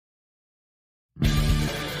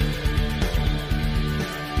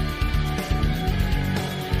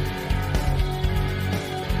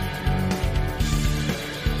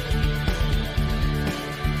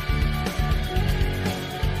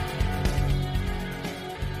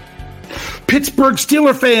Pittsburgh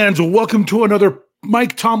Steelers fans, welcome to another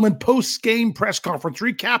Mike Tomlin post-game press conference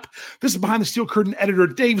recap. This is Behind the Steel Curtain editor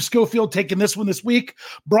Dave Schofield taking this one this week.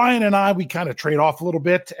 Brian and I, we kind of trade off a little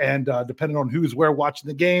bit, and depending on who's where watching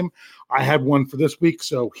the game, I had one for this week.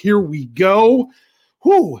 So here we go.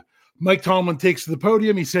 Mike Tomlin takes to the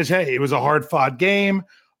podium. He says, hey, it was a hard-fought game,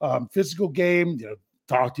 physical game.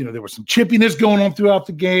 There was some chippiness going on throughout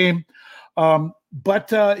the game.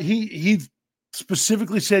 But he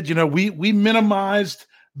specifically said, we minimized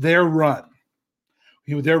their run.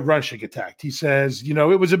 Their rushing attack. He says, it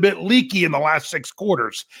was a bit leaky in the last 6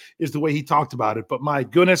 quarters is the way he talked about it. But my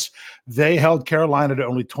goodness, they held Carolina to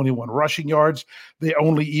only 21 rushing yards. They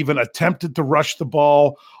only even attempted to rush the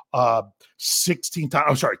ball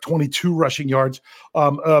 22 rushing yards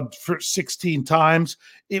for 16 times.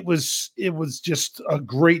 It was just a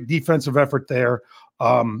great defensive effort there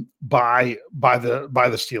by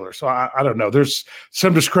the Steelers. So I don't know. There's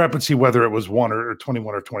some discrepancy whether it was 1 or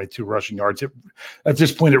 21 or 22 rushing yards. At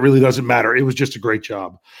this point, it really doesn't matter. It was just a great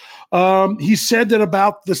job. He said that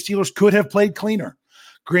about the Steelers could have played cleaner.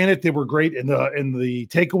 Granted, they were great in the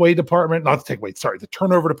takeaway department, the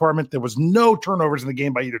turnover department. There was no turnovers in the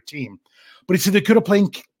game by either team. But he said they could have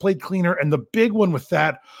played cleaner. And the big one with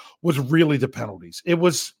that was really the penalties. It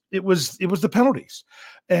was the penalties.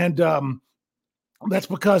 And that's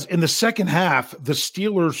because in the second half, the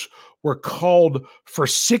Steelers were called for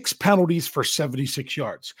 6 penalties for 76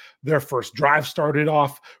 yards. Their first drive started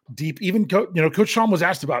off deep. Even Coach Sean was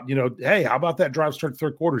asked about, hey, how about that drive start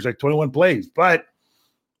third quarter? It's like 21 plays, but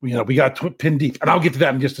we got pinned deep. And I'll get to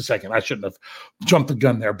that in just a second. I shouldn't have jumped the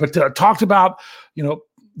gun there, but talked about,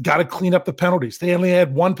 got to clean up the penalties. They only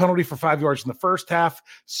had 1 penalty for 5 yards in the first half,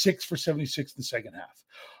 6 for 76 in the second half.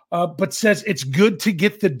 But says it's good to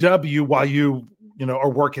get the W while you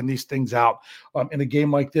are working these things out in a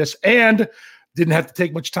game like this, and didn't have to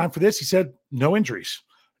take much time for this. He said no injuries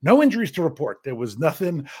to report. There was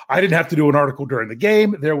nothing. I didn't have to do an article during the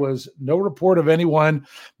game. There was no report of anyone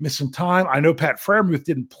missing time. I know Pat Freiermuth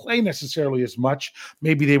didn't play necessarily as much.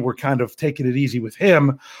 Maybe they were kind of taking it easy with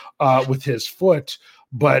him with his foot,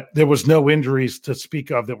 but there was no injuries to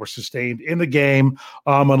speak of that were sustained in the game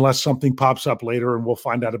unless something pops up later, and we'll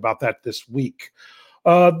find out about that this week.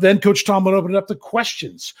 Then Coach Tomlin opened up the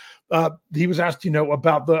questions. He was asked,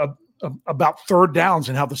 about third downs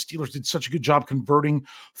and how the Steelers did such a good job converting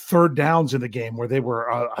third downs in the game where they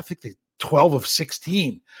were, 12 of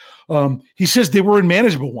 16. He says they were in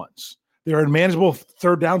manageable ones. They're in manageable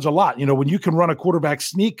third downs a lot. When you can run a quarterback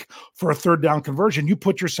sneak for a third down conversion, you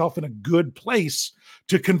put yourself in a good place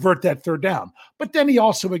to convert that third down. But then he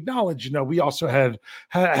also acknowledged, we also had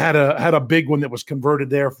a big one that was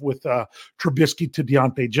converted there with Trubisky to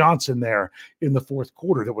Deontay Johnson there in the fourth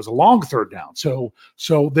quarter. That was a long third down. So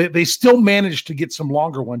they still managed to get some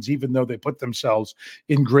longer ones, even though they put themselves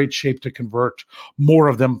in great shape to convert more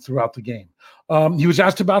of them throughout the game. He was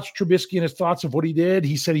asked about Trubisky and his thoughts of what he did.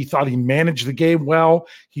 He said he thought he managed the game well.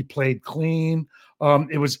 He played clean.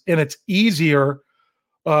 It's easier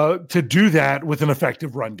to do that with an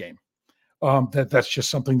effective run game. That's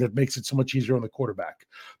just something that makes it so much easier on the quarterback.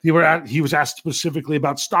 He was asked specifically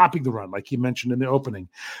about stopping the run, like he mentioned in the opening.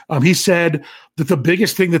 He said that the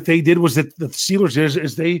biggest thing that they did was that the Steelers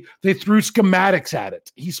is they threw schematics at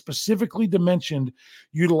it. He specifically mentioned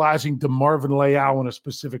utilizing DeMarvin Leal in a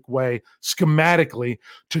specific way, schematically,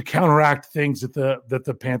 to counteract things that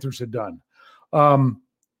the Panthers had done.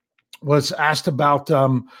 Was asked about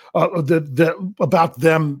about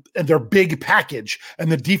them and their big package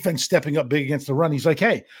and the defense stepping up big against the run. He's like,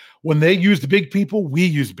 hey, when they use the big people, we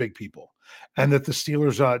use big people. And that the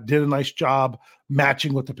Steelers did a nice job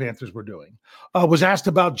matching what the Panthers were doing. Was asked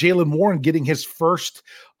about Jaylen Warren getting his first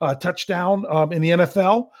touchdown in the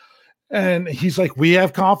NFL. And he's like, we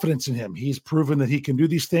have confidence in him. He's proven that he can do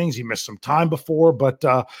these things. He missed some time before, but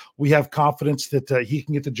we have confidence that he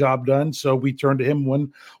can get the job done. So we turn to him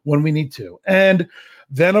when we need to. And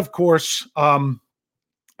then, of course,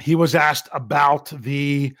 he was asked about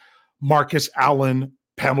the Marcus Allen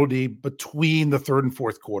penalty between the third and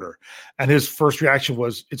fourth quarter. And his first reaction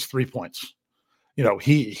was, it's 3 points.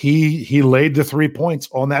 He laid the 3 points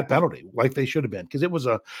on that penalty like they should have been, because it was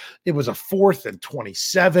a 4th and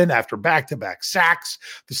 27 after back-to-back sacks.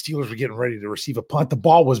 The Steelers were getting ready to receive a punt. The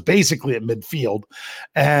ball was basically at midfield,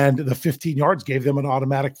 and the 15 yards gave them an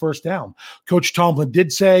automatic first down. Coach Tomlin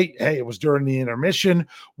did say, hey, it was during the intermission.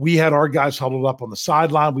 We had our guys huddled up on the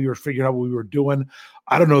sideline. We were figuring out what we were doing.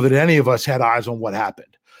 I don't know that any of us had eyes on what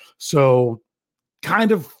happened. So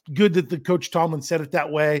kind of good that the coach Tomlin said it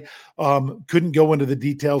that way. Couldn't go into the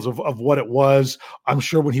details of what it was. I'm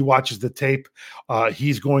sure when he watches the tape,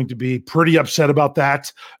 he's going to be pretty upset about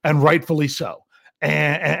that, and rightfully so.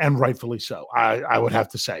 And rightfully so, I would have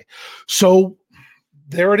to say. So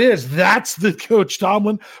there it is. That's the Coach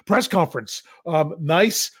Tomlin press conference.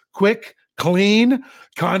 Nice, quick, clean,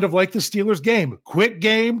 kind of like the Steelers game. Quick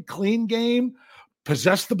game, clean game,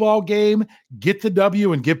 possess the ball game, get the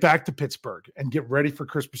W, and get back to Pittsburgh and get ready for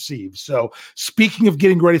Christmas Eve. So speaking of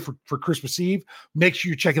getting ready for Christmas Eve, make sure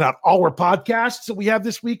you're checking out all our podcasts that we have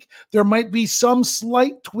this week. There might be some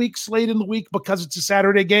slight tweaks late in the week because it's a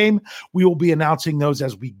Saturday game. We will be announcing those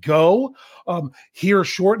as we go here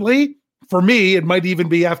shortly. For me, it might even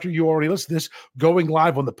be after you already listen to this, going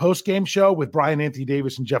live on the post-game show with Brian Anthony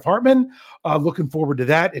Davis and Jeff Hartman. Looking forward to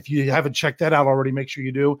that. If you haven't checked that out already, make sure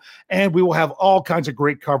you do. And we will have all kinds of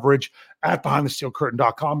great coverage at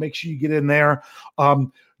BehindTheSteelCurtain.com. Make sure you get in there.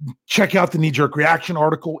 Check out the knee-jerk reaction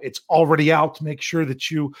article. It's already out. Make sure that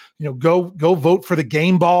you go vote for the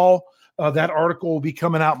game ball. That article will be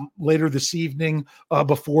coming out later this evening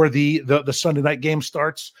before the Sunday night game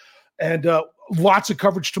starts. And lots of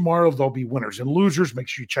coverage tomorrow. There'll be winners and losers. Make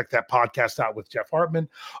sure you check that podcast out with Jeff Hartman.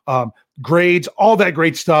 Grades, all that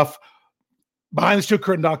great stuff.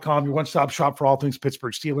 BehindTheSteelCurtain.com, your one-stop shop for all things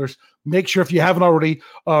Pittsburgh Steelers. Make sure, if you haven't already,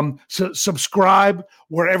 subscribe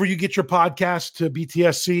wherever you get your podcast to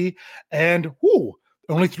BTSC. And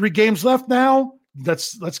only 3 games left now.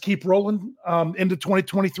 Let's keep rolling into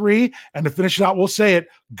 2023. And to finish it out, we'll say it: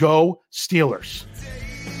 Go Steelers.